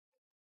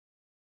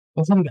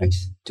Welcome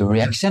guys to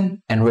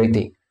reaction and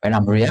rating. When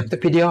I'm react the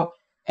video,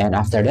 and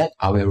after that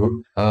I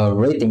will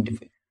rating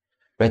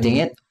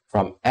it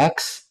from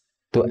X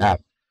to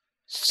F.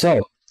 So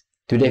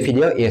today's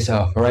video is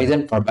a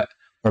Horizon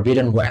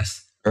Forbidden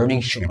West Earning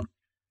Short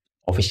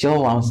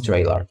official launch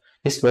trailer.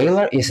 This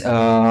trailer is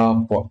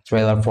a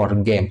trailer for a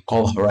game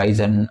called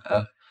Horizon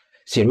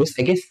series.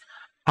 I guess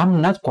I'm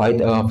not quite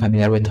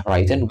familiar with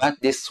Horizon,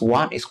 but this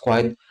one is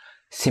quite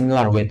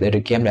similar with the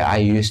game that I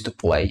used to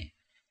play.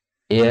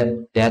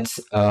 That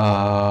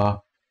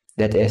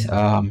is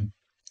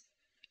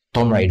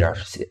Tomb Raider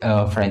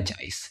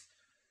franchise.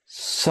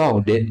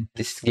 So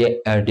this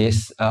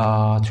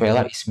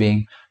trailer is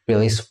being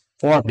released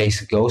 4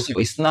 days ago, so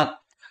it's not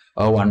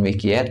 1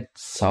 week yet.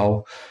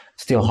 So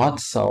still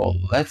hot. So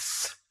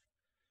let's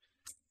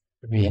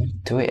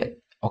react to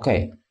it.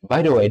 Okay.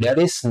 By the way, there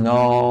is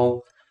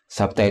no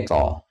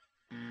subtitle,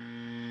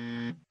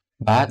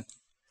 but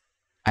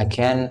I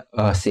can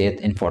see it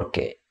in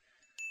 4K.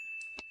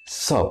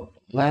 So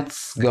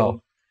let's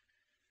go.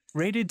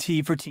 Rated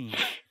T for teen.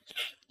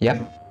 Yep.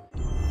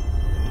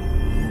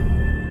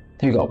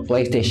 Here you go,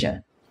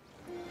 PlayStation.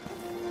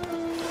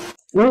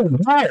 Oh,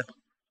 wow!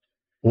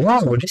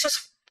 Wow, this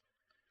is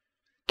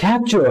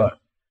Capture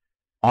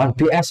on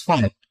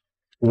PS5.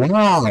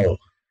 Wow!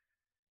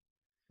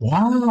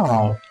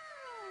 Wow!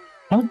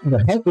 What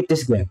the heck with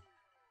this game?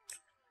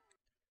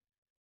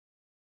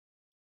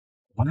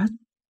 What?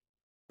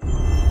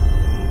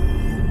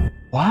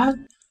 What?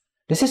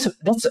 That's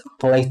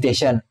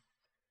PlayStation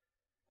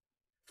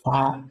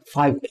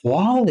 5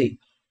 quality.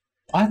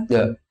 What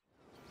the?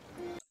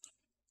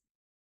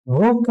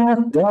 Look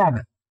at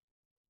that.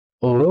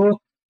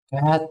 Look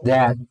at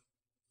that.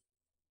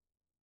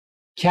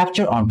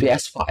 Capture on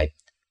PS5.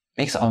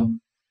 Mix of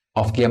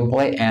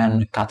gameplay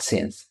and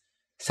cutscenes.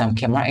 Some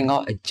camera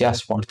angle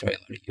adjust for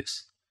trailer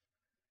use.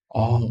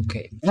 Oh,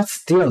 okay. But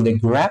still, the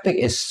graphic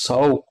is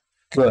so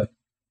good.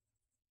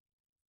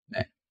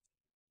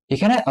 You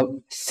cannot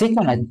she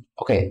kinda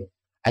okay.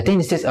 I think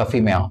this is a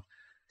female.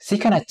 She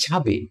kinda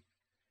chubby.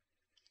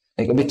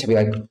 Like a bit chubby,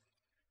 like,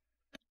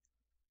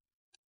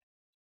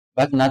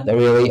 but not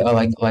really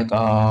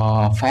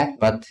fat,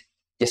 but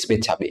just a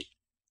bit chubby.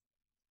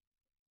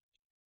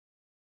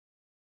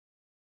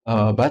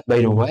 But by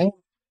the way,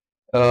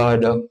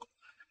 the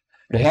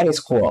hair is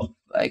cool.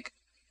 Like,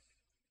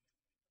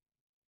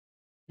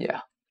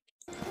 yeah.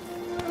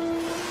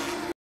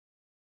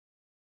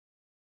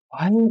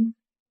 Why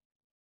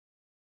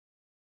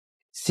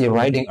she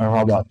riding a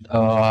robot?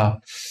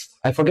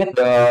 I forget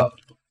the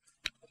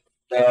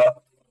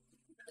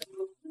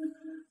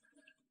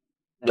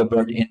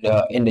bird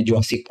in the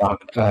Jurassic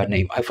Park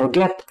name. I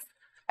forget.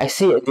 I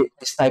see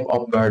this type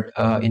of bird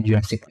in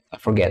Jurassic Park. I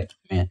forget,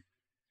 man.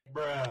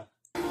 Bruh.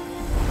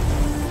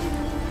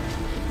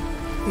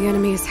 The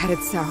enemy is headed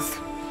south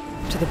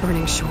to the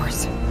burning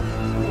shores.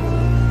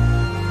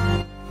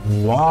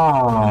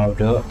 Wow,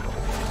 the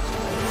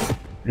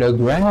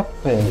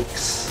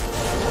graphics.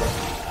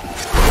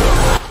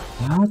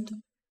 What?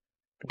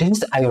 This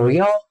is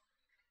Ariel?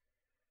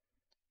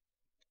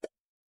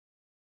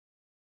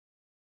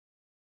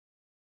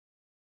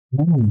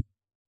 Hmm.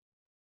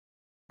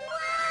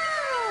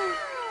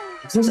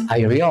 This is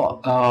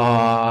Ariel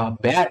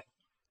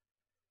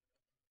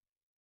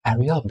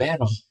Ariel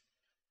battle.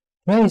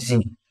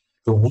 Crazy.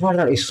 The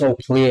water is so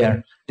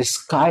clear. The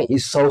sky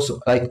is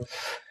like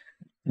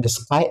the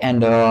sky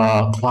and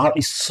the cloud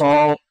is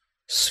so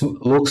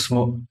looks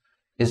smooth.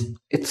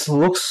 It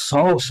looks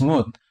so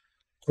smooth.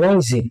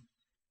 Crazy.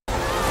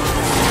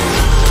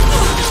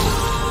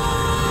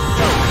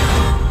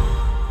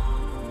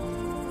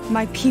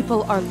 My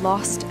people are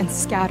lost and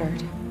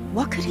scattered.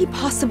 What could he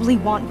possibly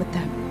want with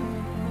them?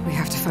 We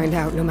have to find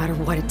out no matter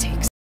what it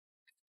takes.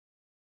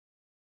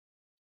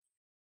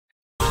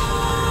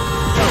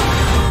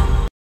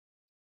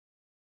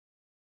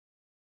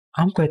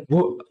 I'm quite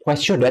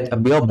sure that a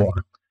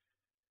billboard.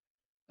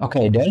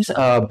 Okay, there is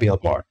a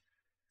billboard.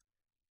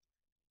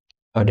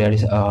 There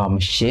is a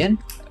machine,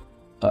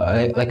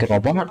 like a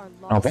robot.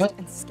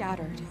 And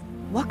scattered.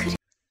 What could?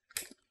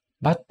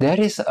 But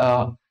there is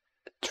a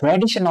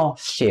traditional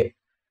ship.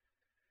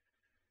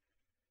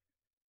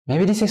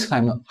 Maybe this is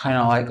kind of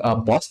like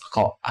a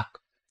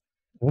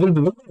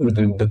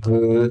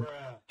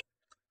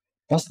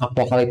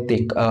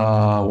post-apocalyptic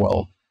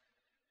world.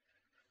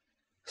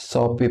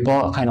 So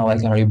people kind of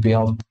like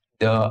rebuild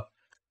the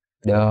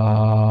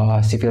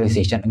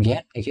civilization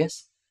again, I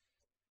guess.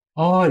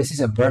 Oh, this is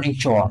a burning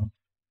shore.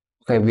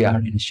 Okay, we are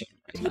in shore.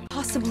 What could he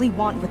possibly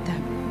want with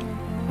them?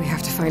 We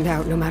have to find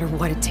out no matter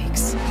what it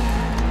takes.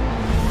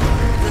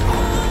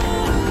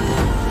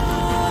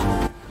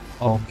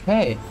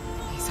 Okay.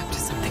 He's up to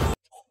something.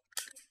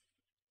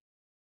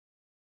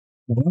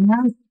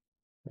 What?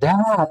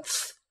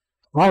 That's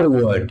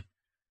Hollywood.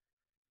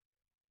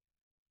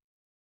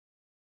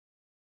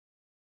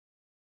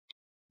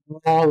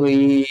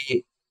 Holy.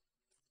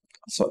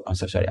 So I'm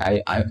so sorry.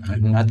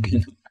 I'm not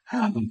gonna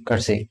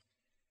cursing.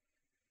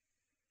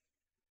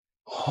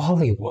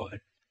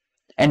 Hollywood.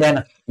 And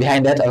then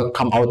behind that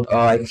come out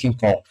like King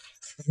Kong.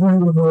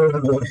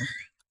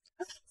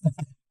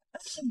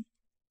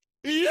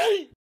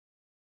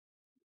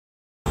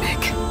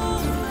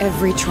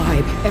 Every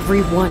tribe,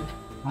 every one,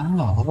 Wow, is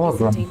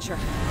in hologram. danger.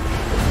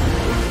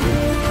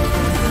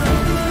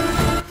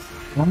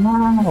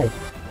 Wow.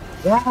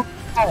 Wow.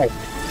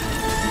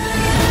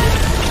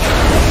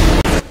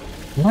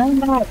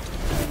 Wow.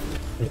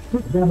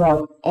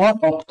 Wow. Oh,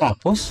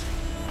 octopus.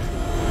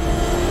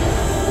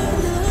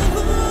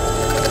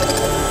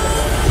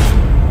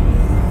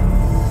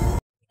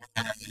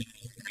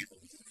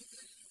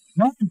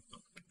 Man,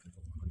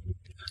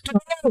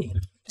 today.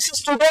 This is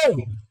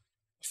today.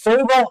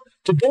 Fable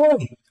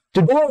today.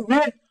 Today,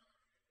 man.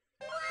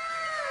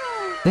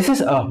 This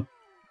is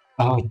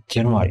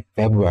January,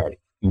 February,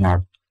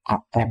 March,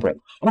 April.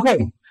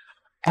 Okay,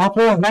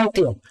 April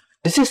 19th.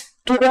 This is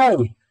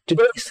today.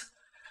 Today's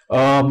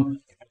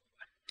um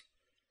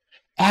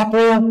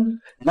April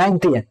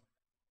 19th.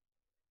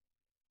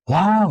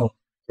 Wow.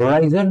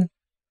 Horizon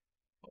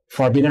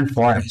Forbidden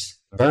Forest.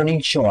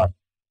 Burning Shore.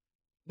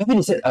 Maybe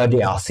this is a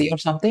DLC or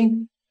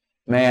something.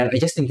 Man, I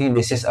just thinking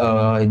this is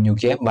a new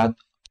game, but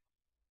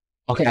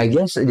okay, I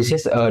guess this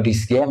is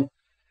this game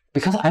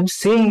because I'm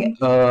seeing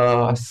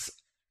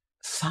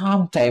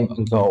some time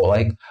ago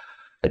like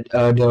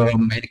the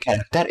main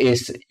character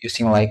is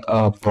using like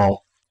a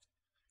bow,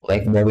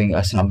 like blowing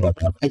a slumber.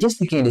 I just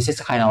thinking this is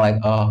kind of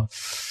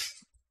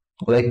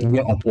like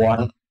Gear of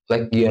War,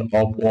 like Gear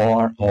of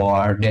War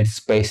or Dead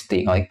Space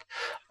thing, like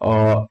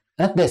not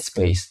Dead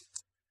Space.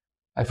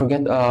 I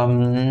forget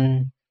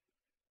I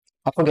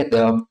forget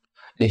the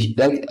like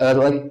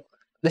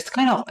this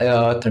kind of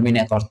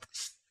Terminator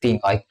thing,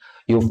 like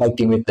you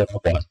fighting with the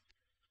robot.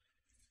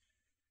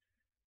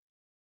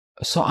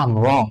 So I'm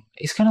wrong.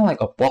 It's kind of like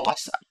a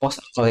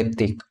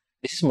post-apocalyptic.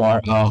 This is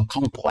more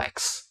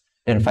complex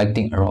than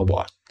fighting a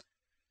robot,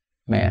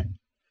 man.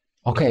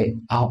 Okay,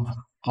 I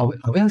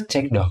will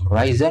check the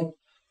Horizon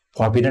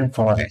Forbidden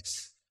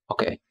Forest.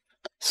 Okay,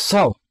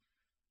 so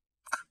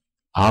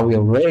I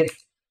will rate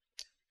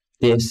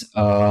this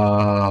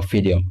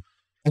video.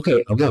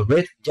 Okay, I will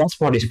rate just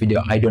for this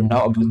video. I don't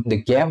know about the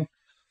game,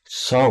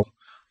 so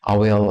I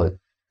will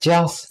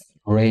just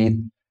rate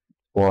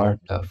for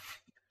the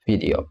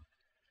video.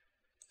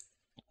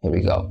 Here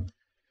we go.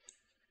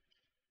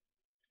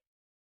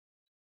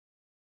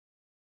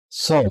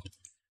 So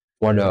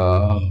for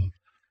the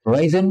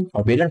Horizon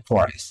Forbidden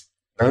Forest,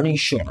 Burning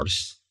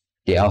Shores,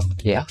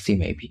 DLC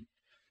maybe.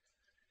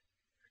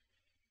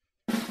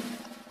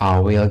 I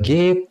will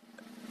give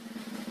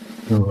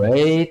the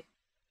rate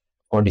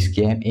for this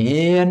game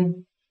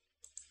in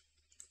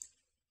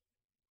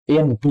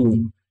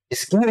B.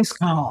 This game is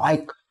kind of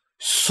like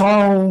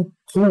so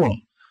cool.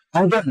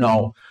 I don't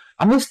know.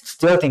 I'm just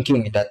still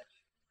thinking that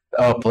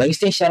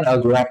PlayStation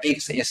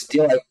graphics is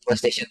still like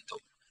PlayStation 2.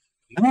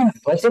 Man,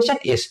 PlayStation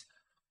is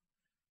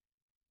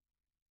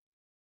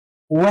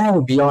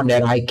well beyond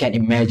that I can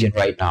imagine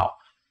right now.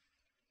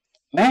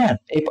 Man,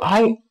 if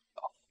I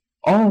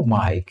oh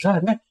my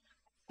god, man,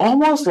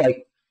 almost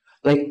like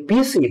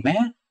PC,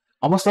 man,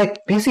 almost like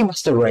PC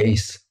Master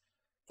Race,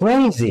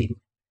 crazy.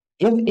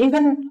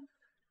 Even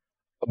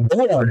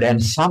better than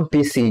some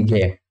PC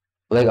game,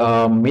 like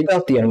a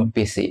middle tier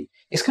PC.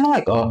 It's kind of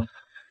like a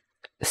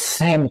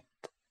same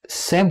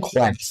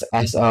class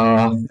as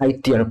a high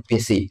tier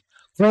PC.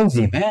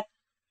 Crazy, man.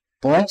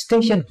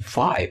 PlayStation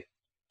 5.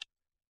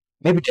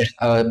 Maybe there's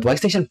a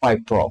PlayStation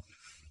 5 Pro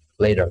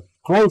later.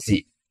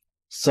 Crazy.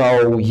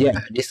 So yeah,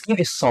 this game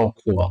is so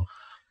cool.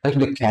 Like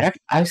the character,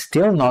 I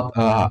still not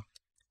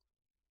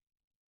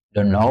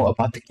don't know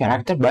about the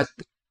character, but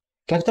the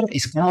character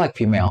is kind of like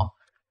female.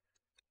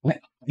 I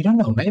don't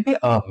know. Maybe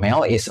a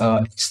male is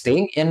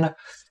staying in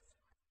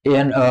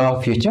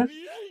future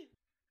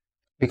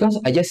because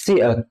I just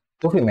see a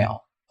two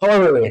female.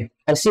 Oh wait.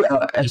 I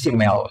see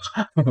male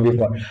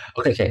before.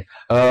 Okay, okay.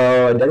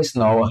 There is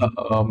no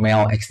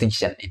male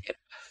extinction in it.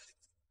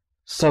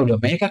 So the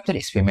main character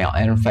is female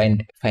and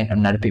find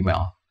another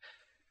female.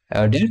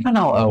 They kind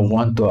of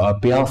want to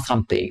build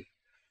something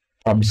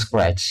from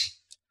scratch,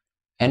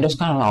 and there's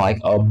kind of like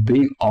a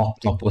big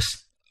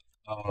octopus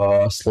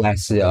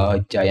slash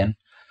giant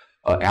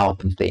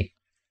elephant thing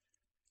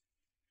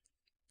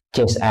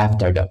chase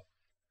after them.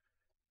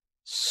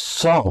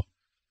 So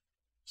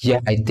yeah,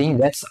 I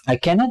think that's I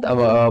cannot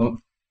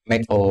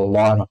make a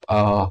lot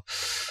of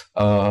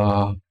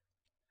uh,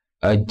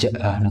 not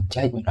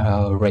judgment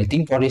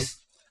rating for this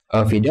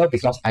video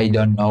because I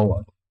don't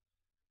know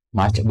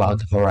much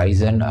about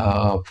Horizon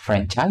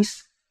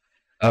franchise,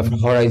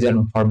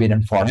 Horizon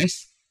Forbidden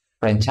Forest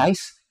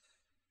franchise.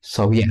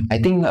 So yeah, I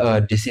think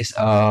this is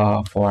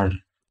for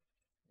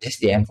this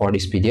the end for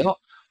this video.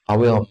 I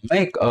will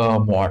make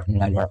more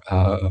another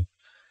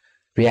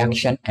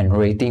reaction and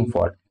rating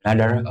for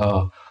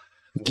another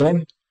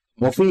game,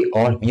 movie,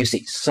 or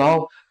music.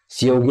 So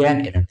see you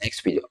again in the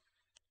next video.